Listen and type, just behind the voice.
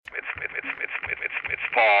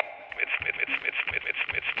Paul. It's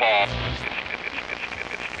Paul.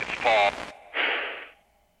 It's Paul.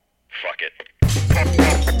 Fuck it. Paul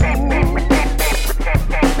Rosenberg.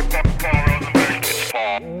 It's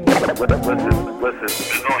Paul. Listen.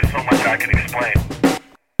 There's only so much I can explain.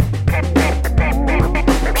 Paul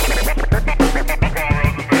Rosenberg.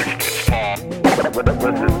 It's Paul.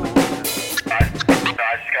 Listen. I just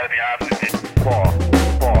gotta be honest with you. Paul.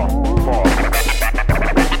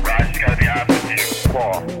 I just gotta be honest with you.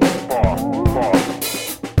 Paul.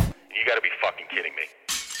 You gotta be fucking kidding me.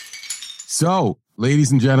 So,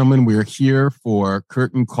 ladies and gentlemen, we're here for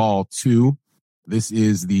Curtain Call 2. This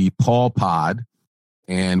is the Paul Pod,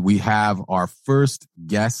 and we have our first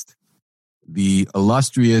guest, the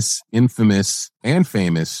illustrious, infamous, and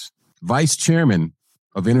famous Vice Chairman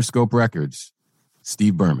of Interscope Records,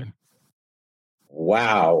 Steve Berman.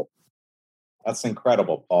 Wow. That's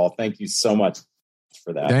incredible, Paul. Thank you so much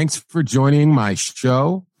for that. Thanks for joining my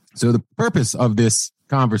show. So the purpose of this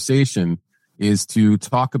conversation is to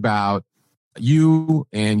talk about you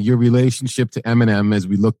and your relationship to Eminem as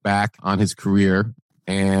we look back on his career.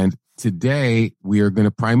 And today we are going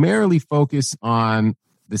to primarily focus on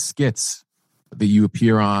the skits that you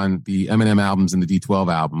appear on the Eminem albums and the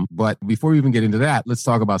D12 album. But before we even get into that, let's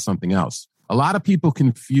talk about something else. A lot of people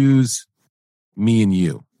confuse me and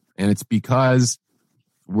you, and it's because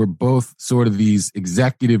we're both sort of these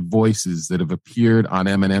executive voices that have appeared on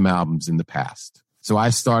Eminem albums in the past. So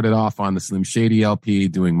I started off on the Slim Shady LP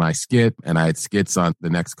doing my skit, and I had skits on the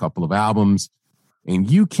next couple of albums. And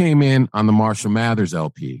you came in on the Marshall Mathers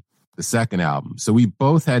LP, the second album. So we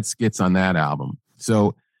both had skits on that album.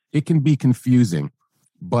 So it can be confusing,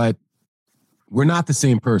 but we're not the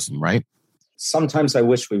same person, right? Sometimes I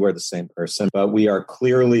wish we were the same person, but we are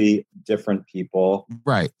clearly different people.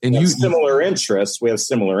 Right. And we have similar interests.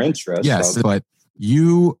 Yes, so. But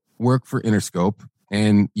you work for Interscope,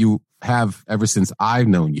 and you have ever since I've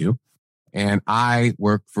known you, and I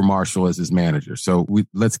work for Marshall as his manager. So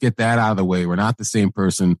let's get that out of the way. We're not the same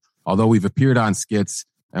person, although we've appeared on skits,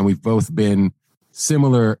 and we've both been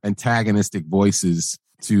similar antagonistic voices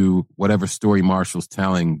to whatever story Marshall's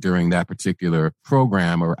telling during that particular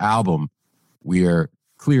program or album. We are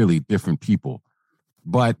clearly different people.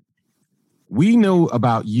 But we know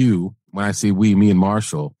about you, when I say we, me and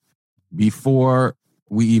Marshall, before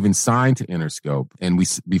we even signed to Interscope and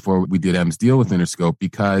before we did M's deal with Interscope,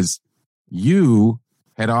 because you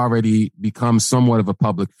had already become somewhat of a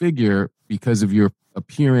public figure because of your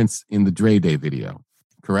appearance in the Dre Day video,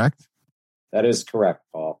 correct? That is correct,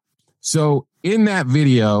 Paul. So in that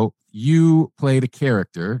video, you played a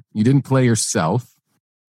character. You didn't play yourself.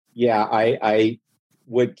 Yeah, I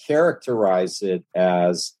would characterize it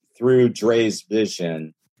as through Dre's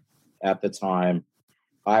vision at the time,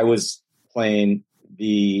 I was playing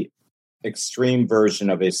the extreme version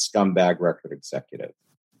of a scumbag record executive.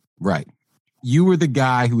 Right. You were the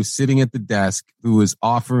guy who was sitting at the desk who was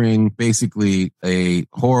offering basically a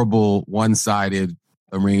horrible one-sided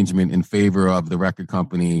arrangement in favor of the record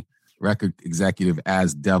company, record executive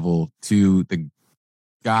as devil to the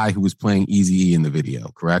guy who was playing Eazy-E in the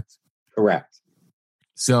video, correct? Correct.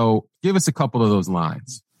 So give us a couple of those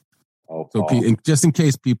lines. Oh, so just in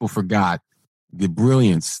case people forgot the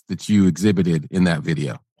brilliance that you exhibited in that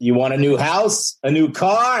video. You want a new house, a new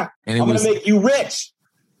car? And I'm going to make you rich.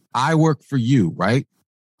 I work for you, right?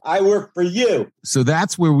 I work for you. So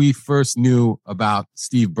that's where we first knew about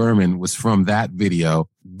Steve Berman, was from that video.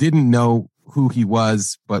 Didn't know who he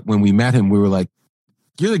was, but when we met him, we were like,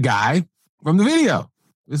 you're the guy from the video.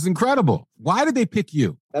 This is incredible. Why did they pick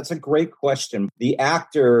you? That's a great question. The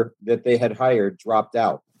actor that they had hired dropped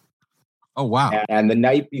out. Oh, wow. And the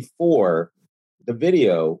night before the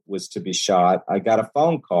video was to be shot, I got a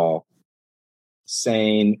phone call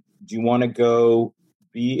saying, do you want to go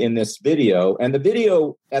be in this video? And the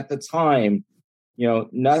video at the time, you know,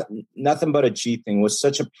 nothing but a G thing, was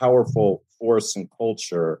such a powerful force in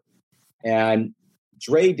culture. And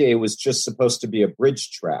Dre Day was just supposed to be a bridge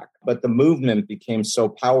track, but the movement became so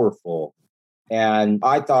powerful. And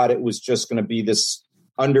I thought it was just going to be this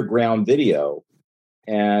underground video.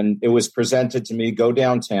 And it was presented to me, go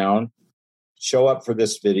downtown, show up for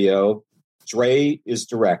this video. Dre is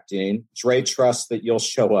directing. Dre trusts that you'll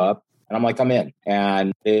show up. And I'm like, I'm in.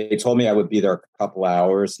 And they told me I would be there a couple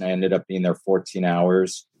hours, and I ended up being there 14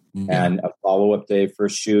 hours and a follow-up day for a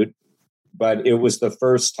shoot. But it was the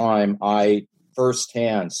first time I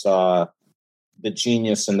firsthand saw the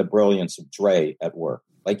genius and the brilliance of Dre at work.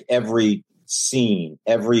 Like every scene,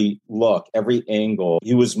 every look, every angle,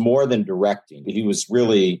 he was more than directing. He was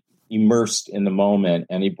really immersed in the moment,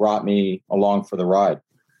 and he brought me along for the ride.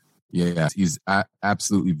 Yeah, he's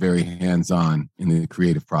absolutely very hands-on in the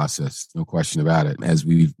creative process. No question about it, as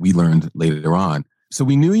we learned later on. So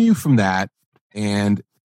we knew you from that, and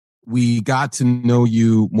we got to know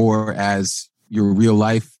you more as your real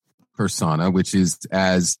life persona, which is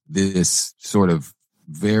as this sort of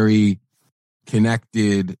very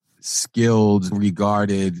connected, skilled,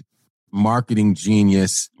 regarded marketing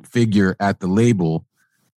genius figure at the label.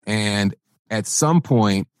 And at some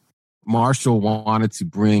point, Marshall wanted to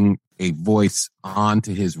bring a voice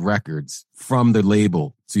onto his records from the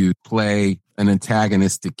label to play an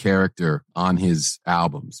antagonistic character on his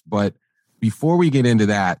albums. But before we get into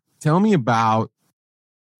that, tell me about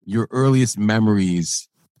your earliest memories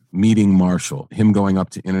meeting Marshall, him going up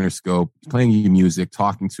to Interscope, playing you music,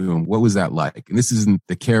 talking to him. What was that like? And this isn't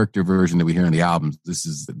the character version that we hear on the albums. This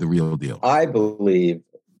is the real deal. I believe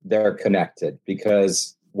they're connected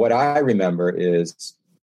because what I remember is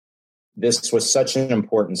this was such an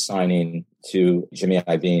important signing to Jimmy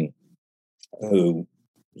Iovine, who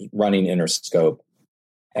was running Interscope.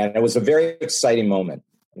 And it was a very exciting moment.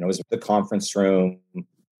 It was the conference room,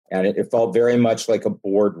 and it felt very much like a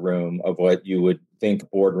boardroom of what you would think a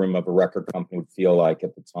boardroom of a record company would feel like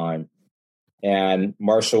at the time. And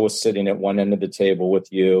Marshall was sitting at one end of the table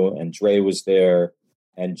with you, and Dre was there,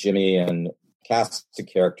 and Jimmy, and cast of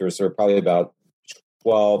characters. There were probably about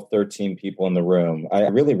 12, 13 people in the room. I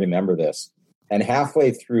really remember this. And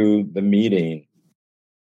halfway through the meeting,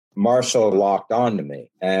 Marshall locked on to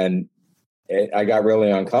me, and I got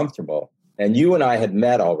really uncomfortable. And you and I had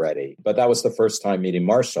met already, but that was the first time meeting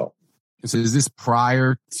Marshall. So is this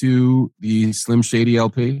prior to the Slim Shady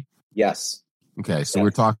LP? Yes. Okay, so we're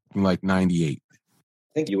talking like 98. I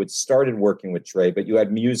think you had started working with Dre, but you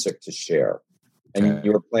had music to share. And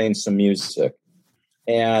you were playing some music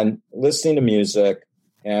and listening to music.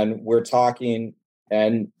 And we're talking,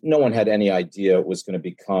 and no one had any idea it was going to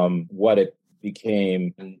become what it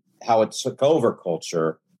became and how it took over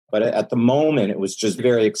culture. But at the moment, it was just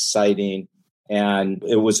very exciting. And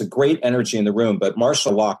it was a great energy in the room. But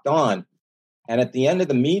Marshall locked on. And at the end of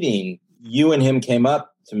the meeting, you and him came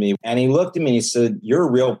up to me, and he looked at me and he said, "You're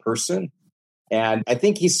a real person." And I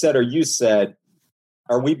think he said, or you said,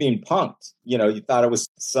 "Are we being punked?" You thought it was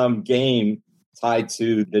some game tied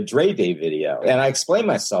to the Dre Day video. And I explained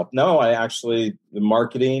myself. No, I actually, the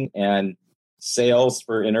marketing and sales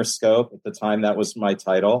for Interscope at the time, that was my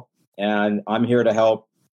title. And I'm here to help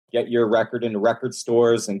get your record into record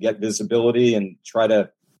stores and get visibility and try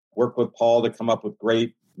to work with Paul to come up with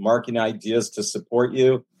great marketing ideas to support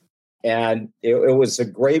you. And it was a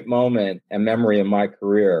great moment and memory in my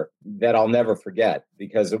career that I'll never forget,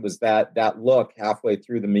 because it was that look halfway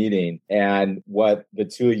through the meeting and what the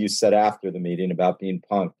two of you said after the meeting about being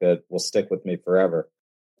punked that will stick with me forever.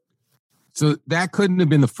 So that couldn't have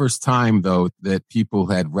been the first time, though, that people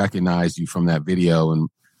had recognized you from that video and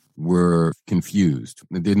were confused.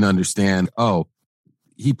 They didn't understand, oh,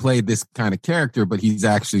 he played this kind of character, but he's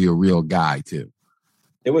actually a real guy, too.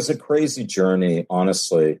 It was a crazy journey,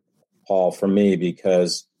 honestly, Paul, for me,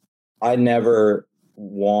 because I never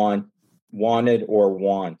wanted or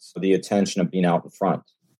want the attention of being out in front.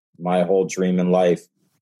 My whole dream in life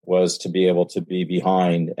was to be able to be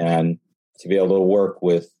behind and to be able to work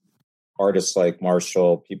with artists like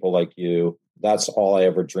Marshall, people like you. That's all I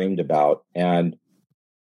ever dreamed about. And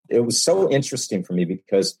it was so interesting for me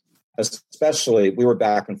because especially we were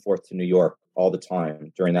back and forth to New York all the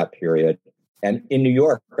time during that period. And in New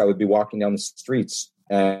York, I would be walking down the streets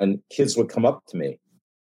and kids would come up to me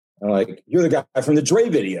and like, "You're the guy from the Dre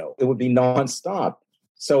video." It would be nonstop.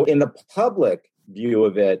 So in the public view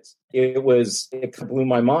of it, it blew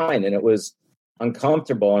my mind, and it was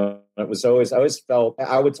uncomfortable. And it was I always felt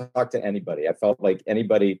I would talk to anybody. I felt like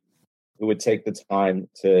anybody who would take the time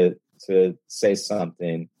to say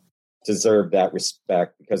something deserved that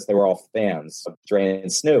respect because they were all fans of Dre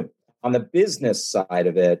and Snoop. On the business side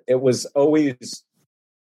of it, it was always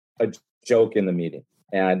a joke in the meeting.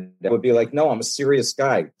 And it would be like, "No, I'm a serious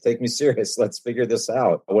guy. Take me serious. Let's figure this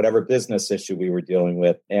out." Whatever business issue we were dealing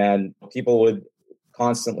with. And people would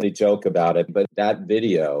constantly joke about it. But that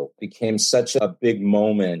video became such a big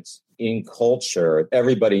moment in culture.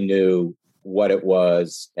 Everybody knew what it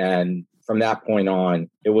was. And from that point on,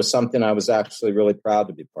 it was something I was actually really proud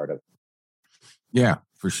to be part of. Yeah,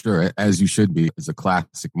 for sure. As you should be. It's a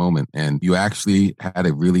classic moment. And you actually had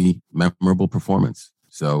a really memorable performance.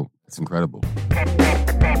 So it's incredible.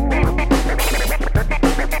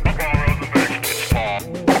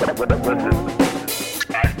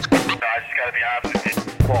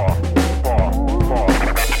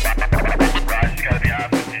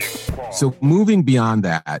 So moving beyond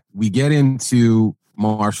that, we get into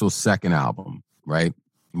Marshall's second album, right?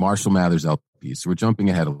 Marshall Mathers LP. So we're jumping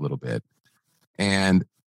ahead a little bit. And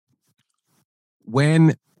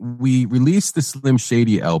when we released the Slim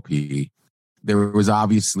Shady LP, there was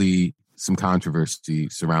obviously some controversy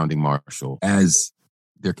surrounding Marshall, as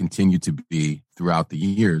there continued to be throughout the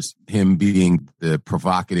years. Him being the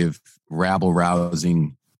provocative,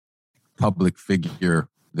 rabble-rousing public figure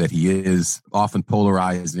that he is, often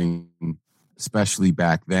polarizing, especially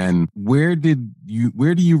back then. Where do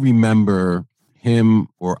you remember him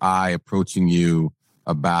or I approaching you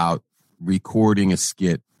about recording a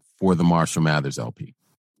skit for the Marshall Mathers LP?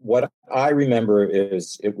 What I remember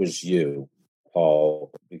is it was you,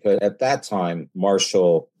 Paul, because at that time,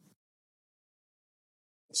 Marshall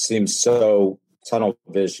seemed so tunnel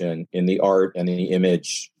vision in the art and the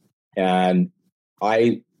image. And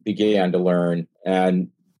I began to learn, and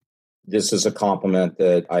this is a compliment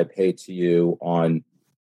that I pay to you on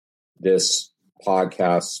this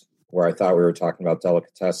podcast where I thought we were talking about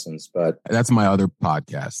delicatessens, but that's my other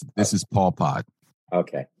podcast. This is Paul Pod.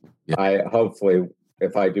 Okay. Yeah. I hopefully,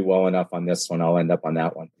 if I do well enough on this one, I'll end up on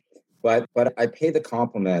that one. But I pay the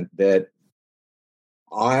compliment that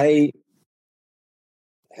I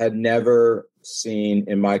had never seen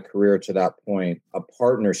in my career to that point a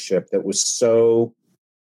partnership that was so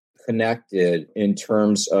connected in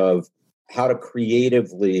terms of how to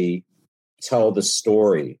creatively tell the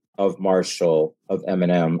story of Marshall, of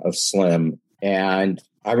Eminem, of Slim. And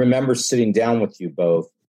I remember sitting down with you both.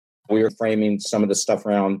 We were framing some of the stuff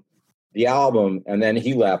around the album, and then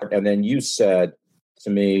he left. And then you said to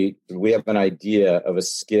me, we have an idea of a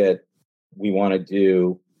skit we want to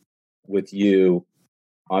do with you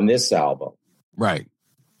on this album. Right.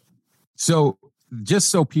 So just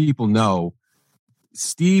so people know,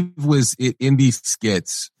 Steve was in these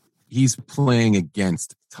skits. He's playing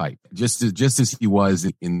against type, just as he was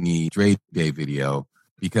in the Dre Day video,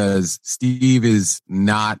 because Steve is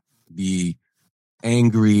not the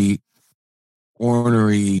angry,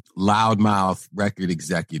 ornery, loudmouth record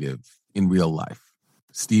executive in real life.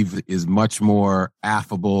 Steve is much more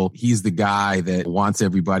affable. He's the guy that wants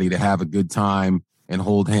everybody to have a good time and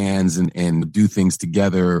hold hands and do things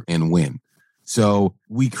together and win. So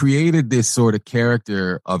we created this sort of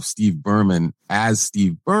character of Steve Berman as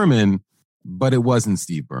Steve Berman, but it wasn't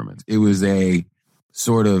Steve Berman. It was a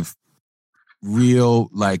sort of real,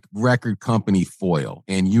 like, record company foil.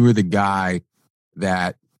 And you were the guy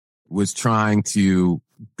that was trying to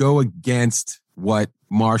go against what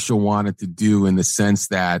Marshall wanted to do, in the sense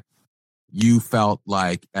that you felt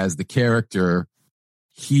like, as the character,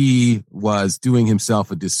 he was doing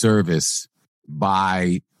himself a disservice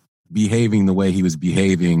by behaving the way he was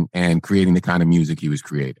behaving and creating the kind of music he was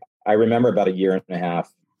creating. I remember about a year and a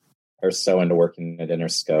half or so into working at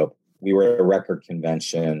Interscope, we were at a record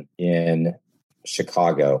convention in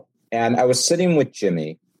Chicago, and I was sitting with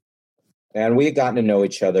Jimmy, and we had gotten to know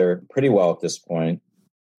each other pretty well at this point.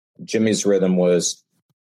 Jimmy's rhythm was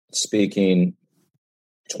speaking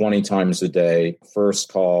 20 times a day, first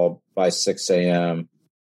call by 6 a.m.,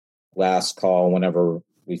 last call whenever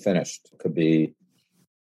we finished. It could be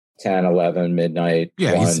 10, 11, midnight.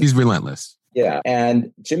 Yeah, 1. he's relentless. Yeah.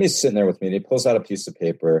 And Jimmy's sitting there with me, and he pulls out a piece of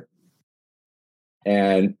paper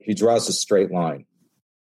and he draws a straight line.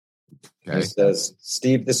 Okay. He says,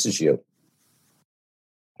 "Steve, this is you."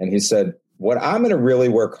 And he said, "What I'm going to really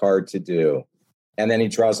work hard to do." And then he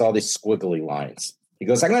draws all these squiggly lines. He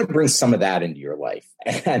goes, "I'm going to bring some of that into your life."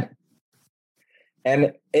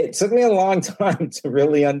 And it took me a long time to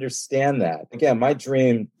really understand that. Again, my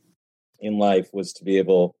dream in life was to be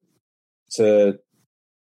able to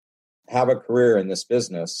have a career in this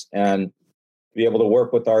business and be able to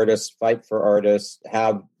work with artists, fight for artists,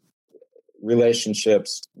 have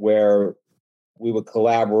relationships where we would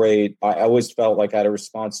collaborate. I always felt like I had a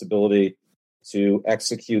responsibility to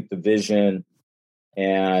execute the vision.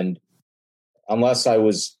 And unless I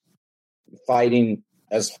was fighting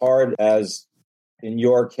as hard as, in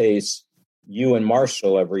your case, you and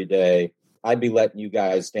Marshall every day, I'd be letting you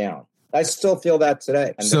guys down. I still feel that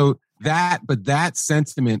today. But that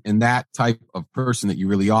sentiment and that type of person that you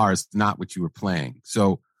really are is not what you were playing.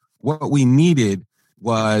 So what we needed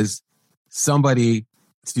was somebody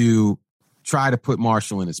to try to put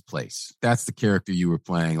Marshall in his place. That's the character you were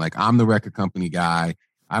playing. Like, I'm the record company guy.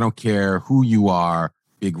 I don't care who you are,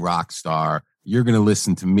 big rock star. You're going to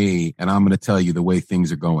listen to me, and I'm going to tell you the way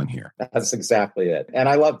things are going here. That's exactly it. And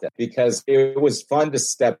I loved it because it was fun to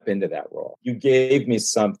step into that role. You gave me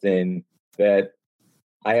something that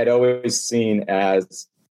I had always seen as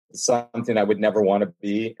something I would never want to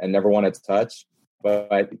be and never want to touch,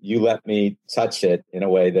 but you let me touch it in a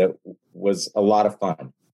way that was a lot of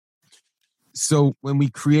fun. So when we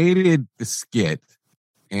created the skit,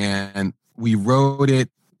 And we wrote it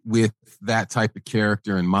with that type of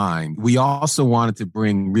character in mind. We also wanted to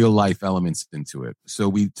bring real life elements into it. So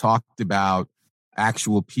we talked about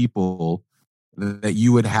actual people that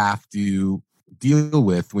you would have to deal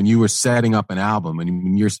with when you were setting up an album and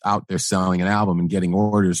when you're out there selling an album and getting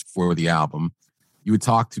orders for the album. You would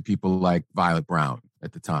talk to people like Violet Brown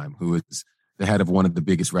at the time, who was the head of one of the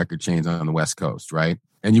biggest record chains on the West Coast, right?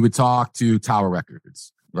 And you would talk to Tower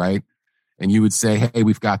Records, right? And you would say, hey,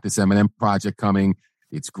 we've got this Eminem project coming.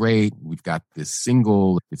 It's great. We've got this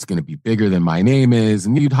single. It's going to be bigger than My Name Is.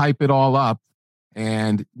 And you'd hype it all up,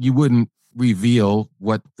 and you wouldn't reveal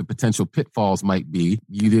what the potential pitfalls might be.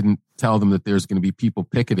 You didn't tell them that there's going to be people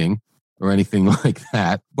picketing or anything like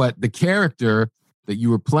that. But the character that you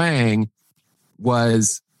were playing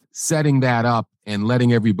was setting that up and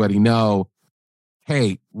letting everybody know,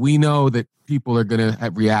 hey, we know that people are going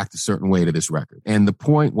to react a certain way to this record. And the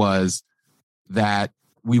point was that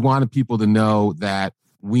we wanted people to know that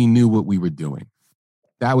we knew what we were doing.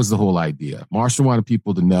 That was the whole idea. Marshall wanted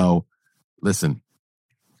people to know, listen,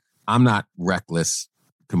 I'm not reckless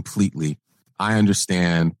completely. I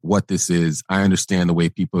understand what this is. I understand the way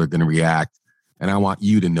people are going to react. And I want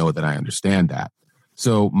you to know that I understand that.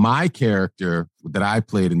 So my character that I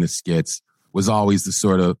played in the skits was always the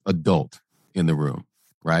sort of adult in the room,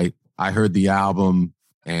 right? I heard the album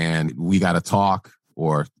and we got to talk,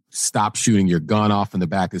 or stop shooting your gun off in the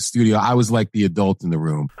back of the studio. I was like the adult in the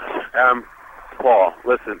room. Paul,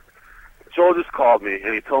 listen, Joel just called me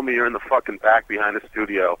and he told me you're in the fucking back behind the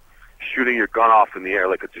studio shooting your gun off in the air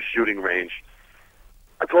like it's a shooting range.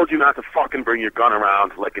 I told you not to fucking bring your gun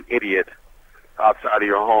around like an idiot outside of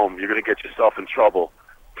your home. You're going to get yourself in trouble.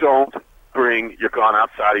 Don't bring your gun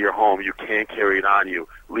outside of your home. You can't carry it on you.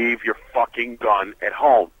 Leave your fucking gun at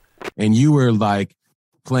home. And you were like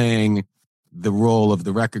playing the role of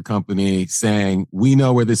the record company, saying, we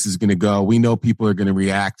know where this is going to go. We know people are going to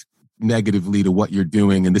react negatively to what you're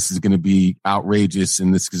doing, and this is going to be outrageous,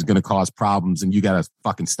 and this is going to cause problems, and you got to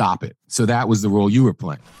fucking stop it. So that was the role you were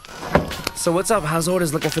playing. So what's up? How's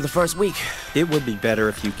orders looking for the first week? It would be better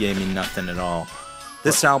if you gave me nothing at all.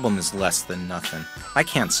 This album is less than nothing. I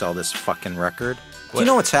can't sell this fucking record. Do you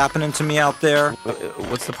know what's happening to me out there?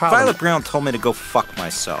 What's the problem? Violet Brown told me to go fuck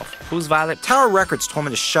myself. Who's Violet? Tower Records told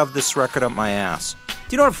me to shove this record up my ass.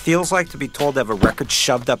 Do you know what it feels like to be told to have a record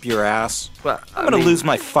shoved up your ass? Well, I'm gonna lose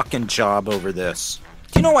my fucking job over this.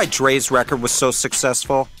 Do you know why Dre's record was so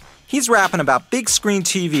successful? He's rapping about big screen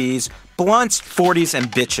TVs, blunts, 40s, and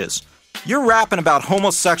bitches. You're rapping about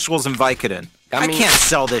homosexuals and Vicodin. I can't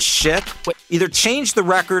sell this shit. Either change the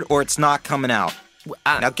record or it's not coming out.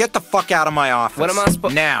 Now get the fuck out of my office. What am I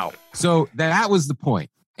supposed now? So that was the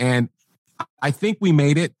point. And I think we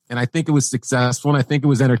made it, and I think it was successful, and I think it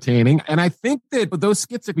was entertaining. And I think that those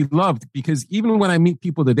skits that we loved, because even when I meet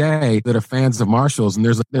people today that are fans of Marshall's, and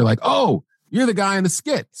they're like, oh, you're the guy in the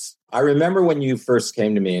skits. I remember when you first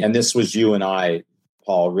came to me, and this was you and I,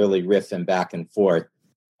 Paul, really riffing back and forth.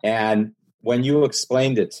 And when you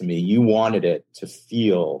explained it to me, you wanted it to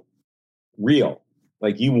feel real.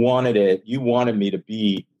 Like you wanted me to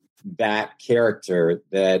be that character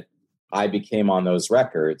that I became on those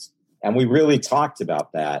records. And we really talked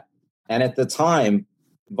about that. And at the time,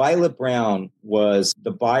 Violet Brown was the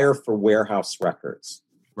buyer for Warehouse Records.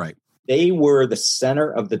 Right. They were the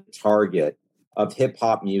center of the target of hip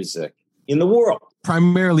hop music in the world.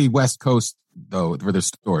 Primarily West Coast, though, were the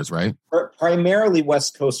stores, right? Primarily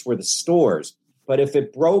West Coast were the stores. But if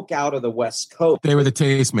it broke out of the West Coast... They were the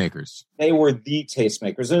tastemakers. They were the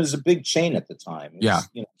tastemakers. And it was a big chain at the time. It was,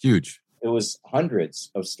 huge. It was hundreds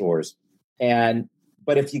of stores.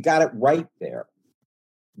 But if you got it right there,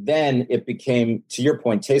 then it became, to your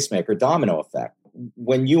point, tastemaker, domino effect.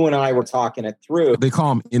 When you and I were talking it through... They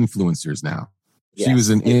call them influencers now. Yes. She was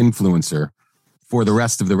an influencer for the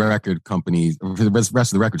rest of the record companies, for the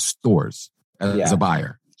rest of the record stores as a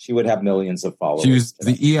buyer. She would have millions of followers. She was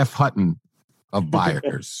the E.F. Hutton of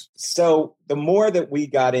buyers. So the more that we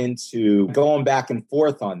got into going back and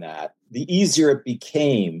forth on that, the easier it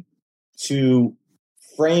became to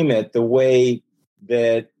frame it the way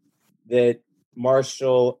that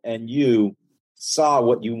Marshall and you saw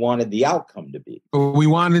what you wanted the outcome to be. We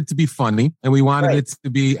wanted it to be funny, and we wanted it to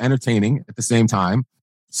be entertaining at the same time.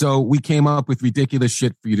 So we came up with ridiculous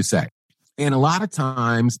shit for you to say. And a lot of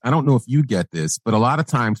times, I don't know if you get this, but a lot of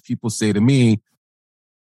times people say to me,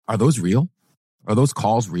 are those real? Are those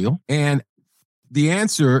calls real? And the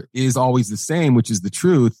answer is always the same, which is the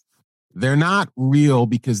truth. They're not real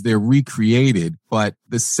because they're recreated, but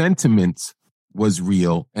the sentiment was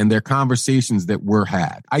real and they're conversations that were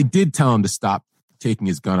had. I did tell him to stop taking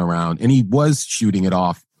his gun around, and he was shooting it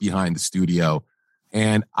off behind the studio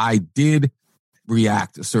And I did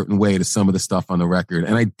react a certain way to some of the stuff on the record.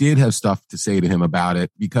 And I did have stuff to say to him about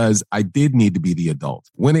it because I did need to be the adult.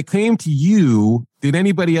 When it came to you, did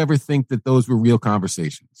anybody ever think that those were real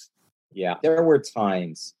conversations? Yeah, there were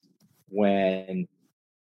times when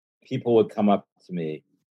people would come up to me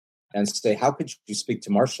and say, how could you speak to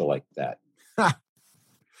Marshall like that?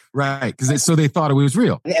 Right. Because so they thought it was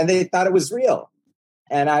real. And they thought it was real.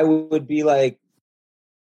 And I would be like,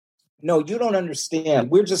 no, you don't understand.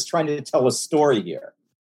 We're just trying to tell a story here.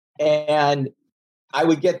 And I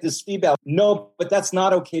would get this feedback. No, but that's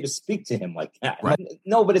not okay to speak to him like that. Right.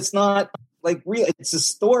 No, but it's not like real. It's a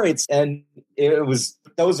story.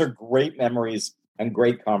 Those are great memories and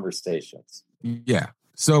great conversations. Yeah.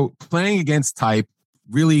 So playing against type,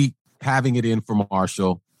 really having it in for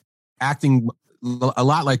Marshall, acting a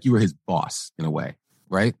lot like you were his boss in a way,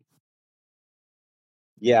 right?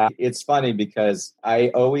 Yeah, it's funny because I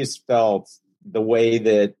always felt the way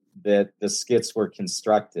that the skits were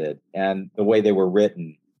constructed and the way they were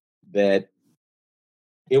written, that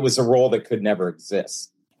it was a role that could never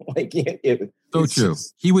exist. Like so true.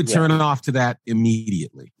 He would turn it off to that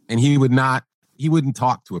immediately, and he wouldn't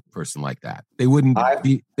talk to a person like that. They wouldn't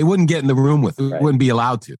get in the room with him. Right. Wouldn't be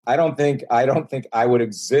allowed to. I don't think I would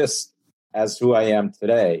exist as who I am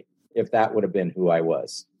today if that would have been who I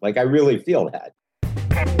was. Like, I really feel that.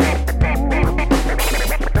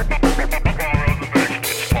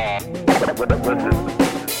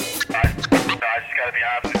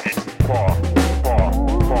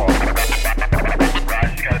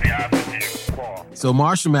 So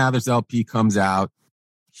Marshall Mathers LP comes out,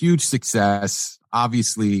 huge success,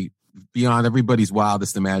 obviously beyond everybody's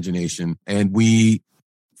wildest imagination. And we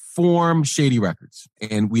form Shady Records.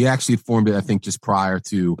 And we actually formed it, I think, just prior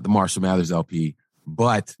to the Marshall Mathers LP.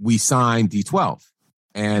 But we signed D12.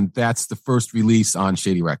 And that's the first release on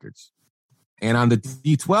Shady Records. And on the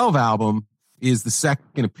D12 album is the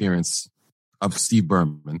second appearance of Steve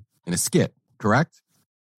Berman in a skit, correct?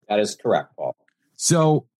 That is correct, Paul.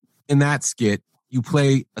 So in that skit, you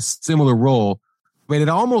play a similar role, but it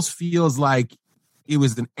almost feels like it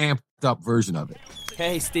was an amped up version of it.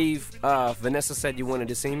 Hey, Steve. Vanessa said you wanted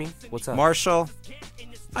to see me. What's up? Marshall?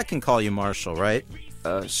 I can call you Marshall, right?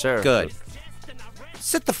 Sure. Good.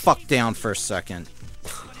 Sit the fuck down for a second.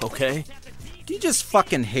 Okay. Do you just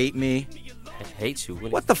fucking hate me? I hate you.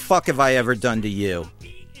 What the fuck have I ever done to you?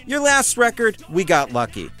 Your last record, we got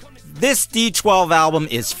lucky. This D12 album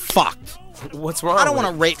is fucked. What's wrong? I don't want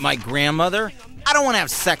to rape my grandmother. I don't want to have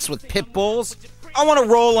sex with pit bulls. I want to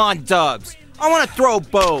roll on dubs. I want to throw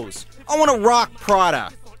bows. I want to rock Prada.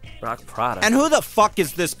 Rock Prada? And who the fuck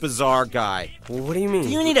is this bizarre guy? Well, what do you mean? Do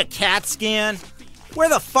you need a CAT scan? Where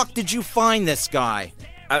the fuck did you find this guy?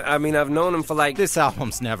 I mean, I've known him for like... This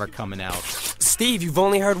album's never coming out. Steve, you've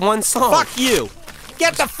only heard one song. Fuck you.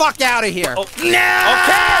 Get the fuck out of here. Oh.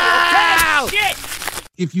 No! Okay. Shit.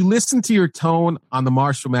 If you listen to your tone on the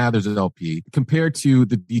Marshall Mathers LP compared to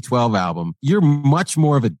the D12 album, you're much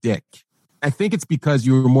more of a dick. I think it's because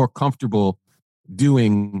you were more comfortable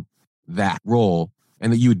doing that role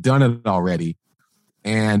and that you had done it already.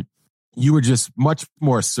 And you were just much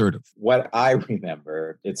more assertive. What I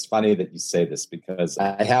remember, it's funny that you say this because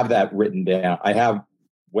I have that written down. I have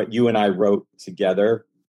what you and I wrote together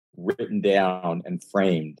written down and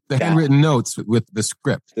framed. The handwritten notes with the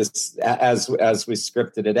script. This as we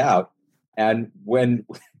scripted it out. And when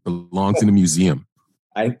belongs in a museum.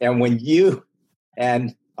 And when you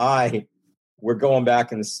and I were going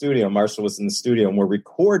back in the studio, Marshall was in the studio and we're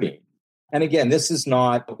recording. And again,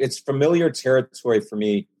 it's familiar territory for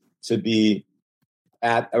me to be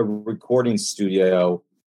at a recording studio,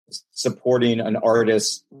 supporting an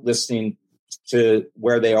artist, listening to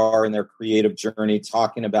where they are in their creative journey,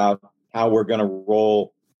 talking about how we're going to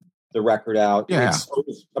roll the record out. Yeah.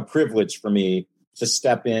 It's a privilege for me to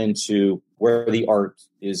step into where the art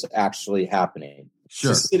is actually happening.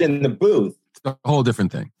 Sure. To sit in the booth. It's a whole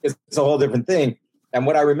different thing. It's a whole different thing. And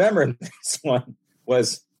what I remember in this one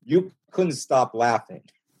was you couldn't stop laughing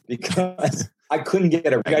because I couldn't get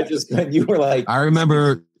it. I just, you were like... I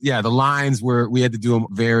remember, the lines we had to do them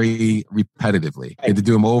very repetitively. We had to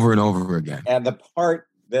do them over and over again. And the part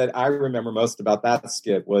that I remember most about that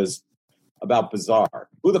skit was about Bizarre.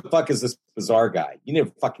 Who the fuck is this Bizarre guy? You need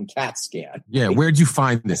a fucking CAT scan. Yeah, where'd you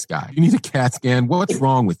find this guy? You need a CAT scan. What's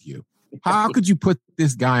wrong with you? How could you put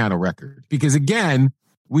this guy on a record? Because again,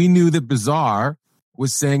 we knew that Bizarre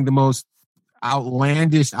was saying the most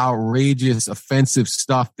outlandish, outrageous, offensive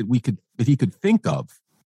stuff that he could think of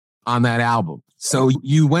on that album. So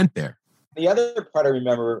you went there. The other part I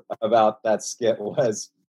remember about that skit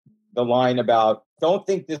was the line about, don't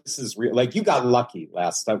think this is real. Like, you got lucky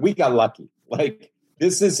last time. We got lucky. Like,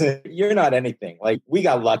 this isn't, you're not anything. Like, we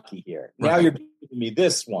got lucky here. Now you're giving me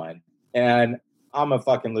this one, and I'm going to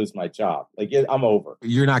fucking lose my job. Like, I'm over.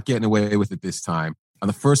 You're not getting away with it this time. On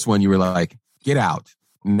the first one, you were like, get out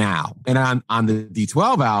now. And on the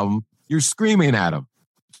D12 album, you're screaming at him,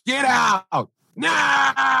 get out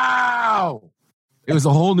now. It was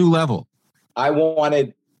a whole new level. I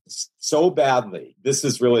wanted so badly. This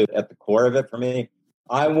is really at the core of it for me.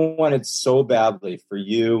 I wanted so badly for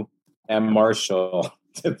you and Marshall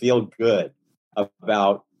to feel good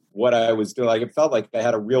about what I was doing. Like, it felt like I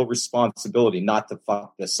had a real responsibility not to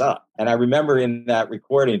fuck this up. And I remember in that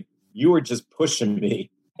recording, you were just pushing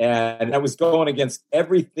me, and I was going against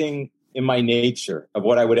everything in my nature of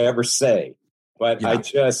what I would ever say. But I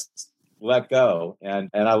just let go. And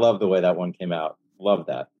I love the way that one came out. Love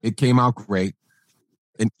that. It came out great.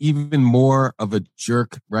 And even more of a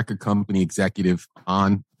jerk record company executive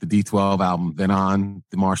on the D12 album than on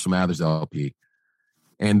the Marshall Mathers LP.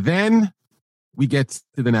 And then we get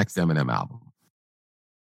to the next Eminem album,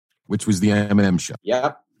 which was the Eminem Show.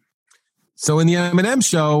 Yeah. So in the Eminem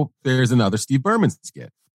Show, there's another Steve Berman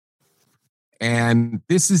skit. And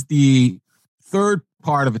this is the third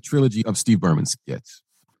part of a trilogy of Steve Berman skits.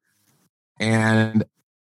 And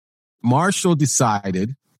Marshall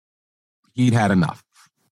decided he'd had enough.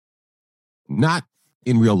 Not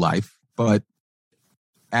in real life, but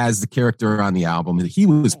as the character on the album that he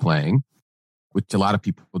was playing, which a lot of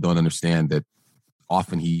people don't understand that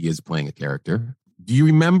often he is playing a character. Do you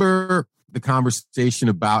remember the conversation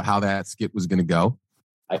about how that skit was going to go?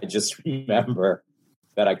 I just remember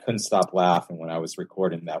that I couldn't stop laughing when I was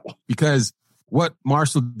recording that one. Because what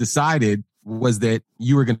Marshall decided was that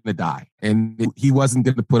you were going to die, and he wasn't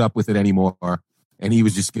going to put up with it anymore, and he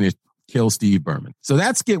was just going to kill Steve Berman. So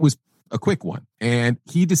that skit was a quick one, and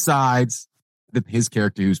he decides that his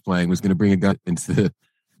character he was playing was going to bring a gun into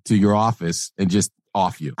your office and just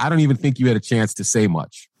off you. I don't even think you had a chance to say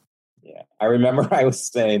much. Yeah, I remember I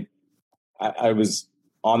was saying, I was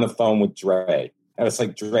on the phone with Dre. I was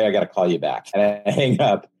like, Dre, I got to call you back. And I hang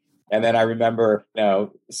up. And then I remember,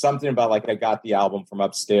 something about like I got the album from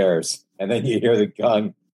upstairs. And then you hear the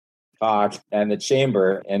gun cock and the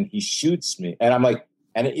chamber, and he shoots me. And I'm like,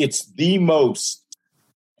 and it's the most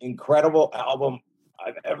incredible album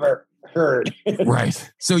I've ever heard.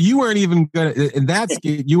 Right. So you weren't even going to, in that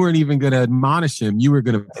skit, you weren't even going to admonish him. You were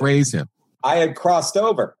going to praise him. I had crossed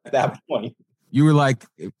over at that point. You were like,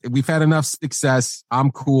 we've had enough success.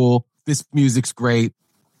 I'm cool. This music's great,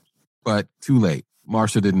 but too late.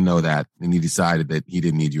 Marshall didn't know that, and he decided that he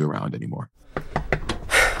didn't need you around anymore.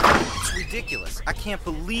 It's ridiculous. I can't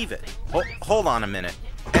believe it. Hold on a minute.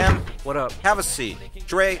 Em, What up? have a seat.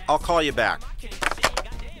 Dre, I'll call you back.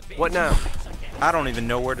 What now? I don't even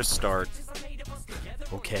know where to start.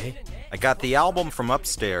 Okay. I got the album from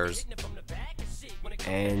upstairs,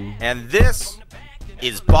 And and this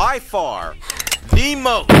is by far the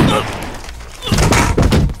most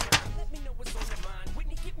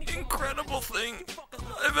incredible thing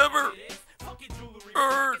I've ever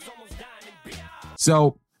heard.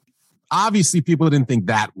 So obviously people didn't think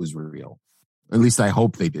that was real. At least I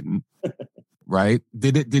hope they didn't. Right?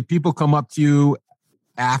 Did people come up to you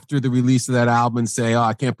after the release of that album and say, oh,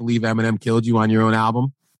 I can't believe Eminem killed you on your own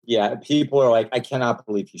album? Yeah, people are like, I cannot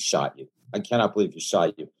believe he shot you. I cannot believe he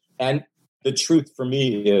shot you. And the truth for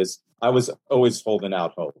me is I was always holding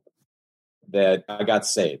out hope that I got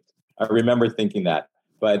saved. I remember thinking that.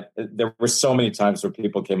 But there were so many times where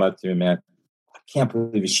people came up to me, man, I can't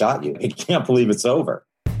believe he shot you. I can't believe it's over.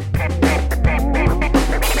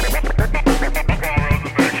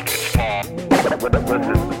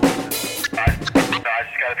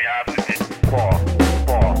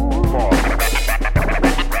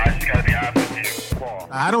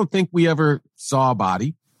 I don't think we ever saw a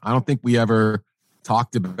body. I don't think we ever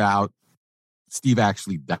talked about Steve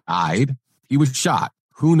actually died. He was shot.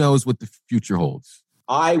 Who knows what the future holds?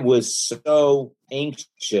 I was so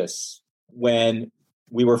anxious when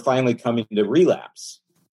we were finally coming to Relapse.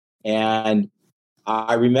 And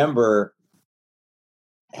I remember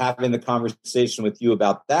having the conversation with you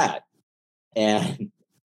about that. And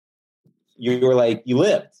you were like, you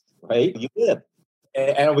lived, right? You lived.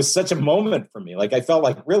 And it was such a moment for me. Like, I felt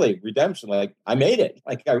like really redemption. Like, I made it.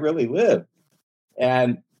 Like, I really lived.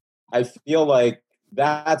 And I feel like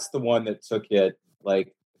that's the one that took it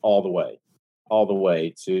like all the way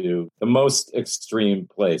to the most extreme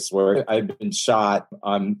place where I've been shot.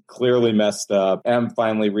 I'm clearly messed up. Em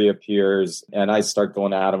finally reappears and I start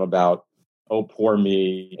going at him about, oh, poor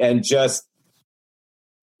me. And just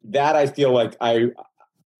that, I feel like I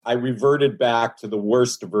reverted back to the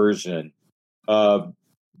worst version of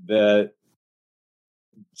the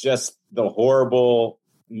just the horrible,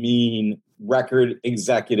 mean record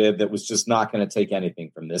executive that was just not going to take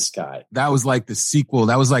anything from this guy. That was like the sequel.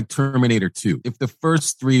 That was like Terminator 2. If the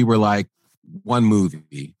first three were like one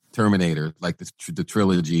movie, Terminator, like the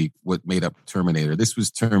trilogy, what made up Terminator, this was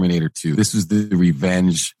Terminator 2. This was the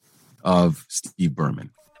revenge of Steve Berman.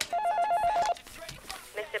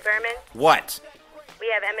 Mr. Berman? What?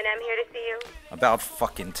 We have Eminem here to see you. About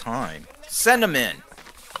fucking time. Send him in.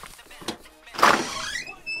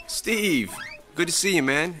 Steve, good to see you,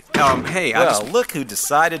 man. Hey, Well, look who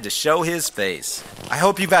decided to show his face. I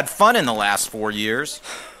hope you've had fun in the last 4 years.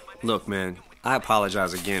 Look, man, I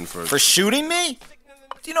apologize again for... For shooting me?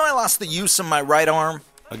 Do you know I lost the use of my right arm?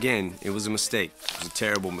 Again, it was a mistake. It was a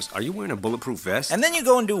terrible mistake. Are you wearing a bulletproof vest? And then you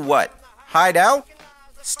go and do what? Hide out?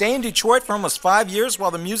 Stay in Detroit for almost 5 years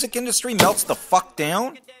while the music industry melts the fuck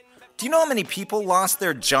down? Do you know how many people lost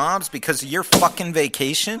their jobs because of your fucking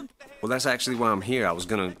vacation? Well, that's actually why I'm here. I was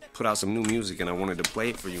gonna put out some new music and I wanted to play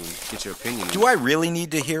it for you and get your opinion. Do I really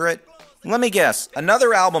need to hear it? Let me guess.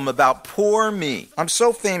 Another album about poor me. I'm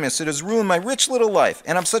so famous it has ruined my rich little life,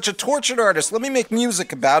 and I'm such a tortured artist. Let me make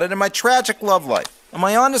music about it and my tragic love life. Am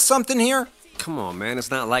I onto something here? Come on, man.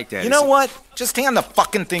 It's not like that. You know what? Just hand the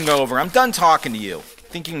fucking thing over. I'm done talking to you.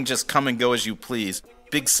 Think you can just come and go as you please.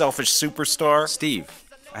 Big selfish superstar. Steve,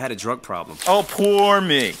 I had a drug problem. Oh, poor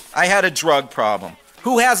me. I had a drug problem.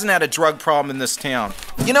 Who hasn't had a drug problem in this town?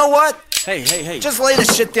 You know what? Hey. Just lay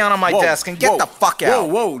this shit down on my desk and get the fuck out.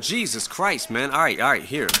 Whoa, Jesus Christ, man. All right,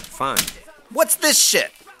 here, fine. What's this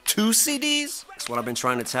shit? 2 CDs? That's what I've been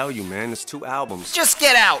trying to tell you, man. It's 2 albums. Just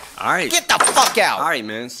get out. All right. Get the fuck out. All right,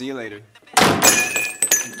 man. See you later.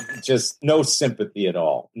 Just no sympathy at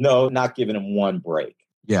all. No, not giving him one break.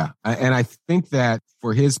 Yeah. And I think that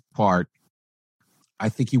for his part, I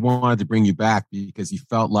think he wanted to bring you back because he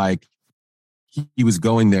felt like he was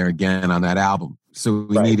going there again on that album. So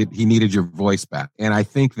he needed your voice back. And I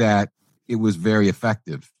think that it was very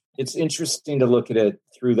effective. It's interesting to look at it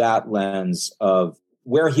through that lens of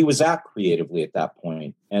where he was at creatively at that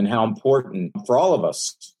point and how important for all of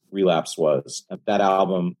us Relapse was. That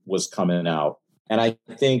album was coming out. And I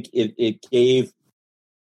think it gave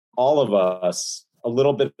all of us a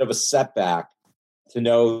little bit of a setback to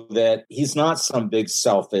know that he's not some big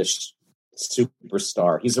selfish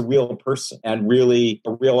superstar. He's a real person and really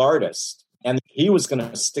a real artist. And he was going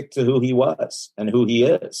to stick to who he was and who he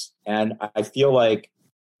is. And I feel like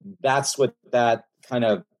that's what that kind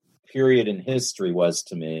of period in history was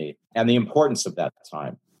to me and the importance of that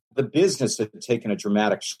time. The business had taken a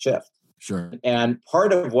dramatic shift. Sure. And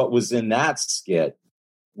part of what was in that skit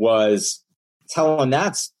was telling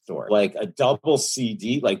that story, like a double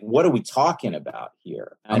CD. Like, what are we talking about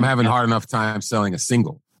here? I'm having hard enough time selling a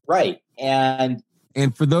single. Right. And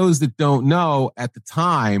for those that don't know, at the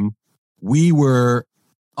time, we were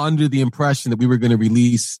under the impression that we were going to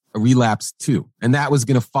release a Relapse 2. And that was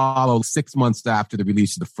going to follow 6 months after the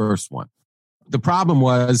release of the first one. The problem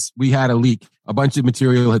was we had a leak. A bunch of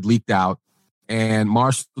material had leaked out. And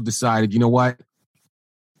Marshall decided, you know what?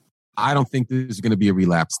 I don't think this is going to be a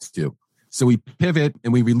Relapse 2. So we pivot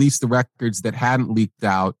and we released the records that hadn't leaked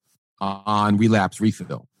out on Relapse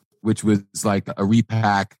Refill, which was like a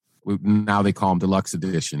repack. Now they call them deluxe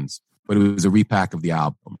editions, but it was a repack of the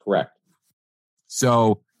album. Correct.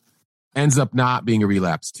 So ends up not being a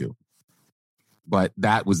Relapse 2. But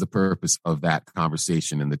that was the purpose of that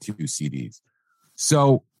conversation and the 2 CDs.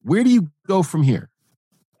 So where do you go from here?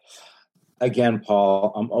 Again,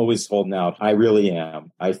 Paul, I'm always holding out. I really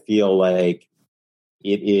am. I feel like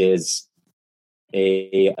it is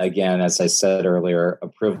again, as I said earlier, a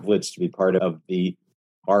privilege to be part of the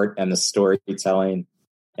art and the storytelling.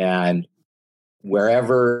 And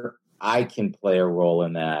wherever I can play a role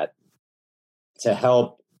in that to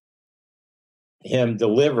help him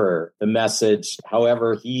deliver the message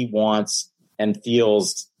however he wants and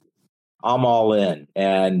feels, I'm all in.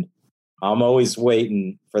 And I'm always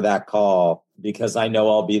waiting for that call because I know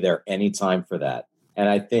I'll be there anytime for that. And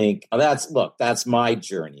I think that's my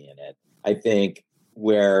journey in it. I think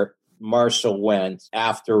where Marshall went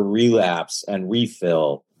after Relapse and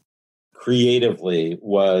Refill creatively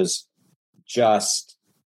was just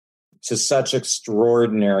to such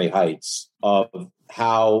extraordinary heights of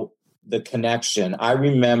how the connection. I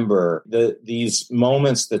remember these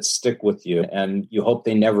moments that stick with you and you hope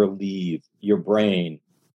they never leave your brain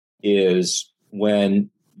is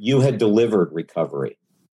when you had delivered Recovery.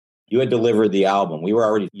 You had delivered the album. We were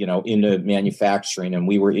already, into manufacturing and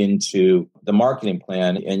we were into the marketing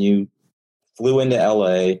plan, and you flew into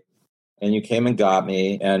LA and you came and got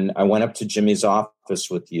me, and I went up to Jimmy's office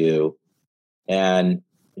with you, and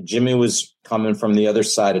Jimmy was coming from the other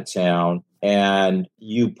side of town and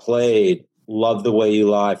you played Love the Way You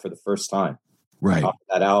Lie for the first time. Right. Off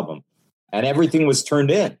that album. And everything was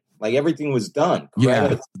turned in. Like everything was done.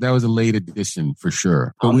 Yeah, that was a late edition for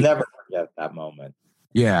sure. I'll never forget that moment.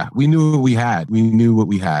 Yeah, we knew what we had. We knew what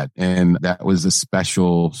we had. And that was a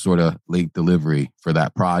special sort of late delivery for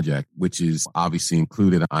that project, which is obviously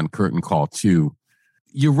included on Curtain Call 2.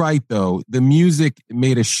 You're right, though. The music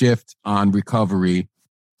made a shift on Recovery.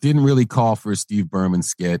 Didn't really call for a Steve Berman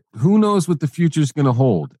skit. Who knows what the future's going to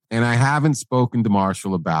hold? And I haven't spoken to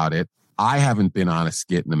Marshall about it. I haven't been on a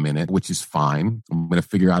skit in a minute, which is fine. I'm going to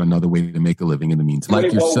figure out another way to make a living in the meantime.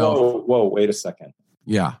 Like yourself. Whoa, wait a second.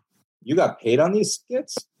 Yeah. You got paid on these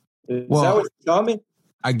skits? Is that what you're telling me?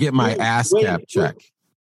 I get my ASCAP check.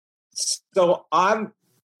 So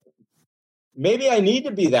maybe I need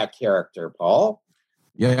to be that character, Paul.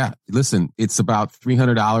 Yeah. Listen, it's about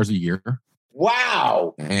 $300 a year.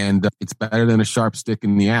 Wow. And it's better than a sharp stick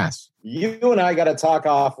in the ass. You and I got to talk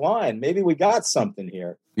offline. Maybe we got something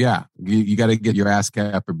here. Yeah. You got to get your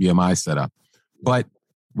ASCAP or BMI set up. But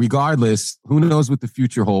regardless, who knows what the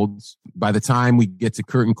future holds? By the time we get to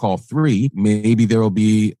Curtain Call 3, maybe there will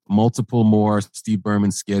be multiple more Steve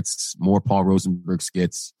Berman skits, more Paul Rosenberg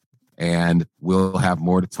skits, and we'll have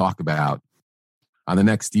more to talk about on the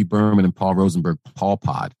next Steve Berman and Paul Rosenberg Paul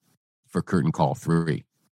Pod for Curtain Call 3.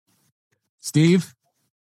 Steve,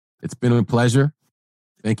 it's been a pleasure.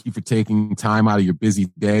 Thank you for taking time out of your busy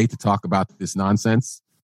day to talk about this nonsense.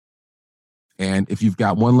 And if you've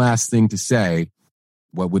got one last thing to say,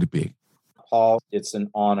 what would it be? Paul, it's an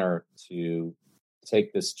honor to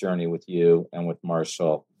take this journey with you and with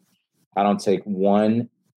Marshall. I don't take 1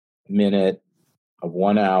 minute of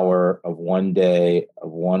 1 hour of 1 day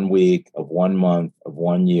of 1 week of 1 month of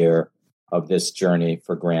 1 year of this journey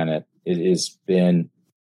for granted. It has been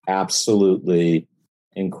absolutely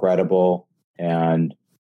incredible, and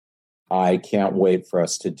I can't wait for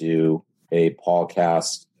us to do a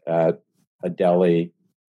Paulcast at a deli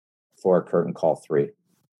for Curtain Call 3.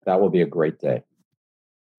 That will be a great day.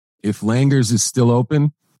 If Langer's is still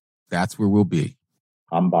open, that's where we'll be.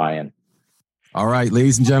 I'm buying. All right,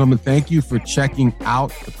 ladies and gentlemen, thank you for checking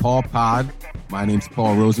out the Paul Pod. My name's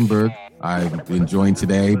Paul Rosenberg. I've been joined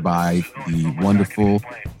today by the wonderful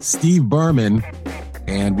Steve Berman,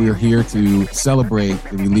 and we're here to celebrate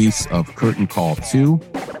the release of Curtain Call 2.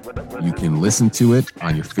 You can listen to it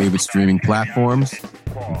on your favorite streaming platforms.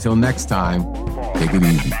 Until next time, take it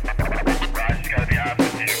easy.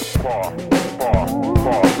 Paul.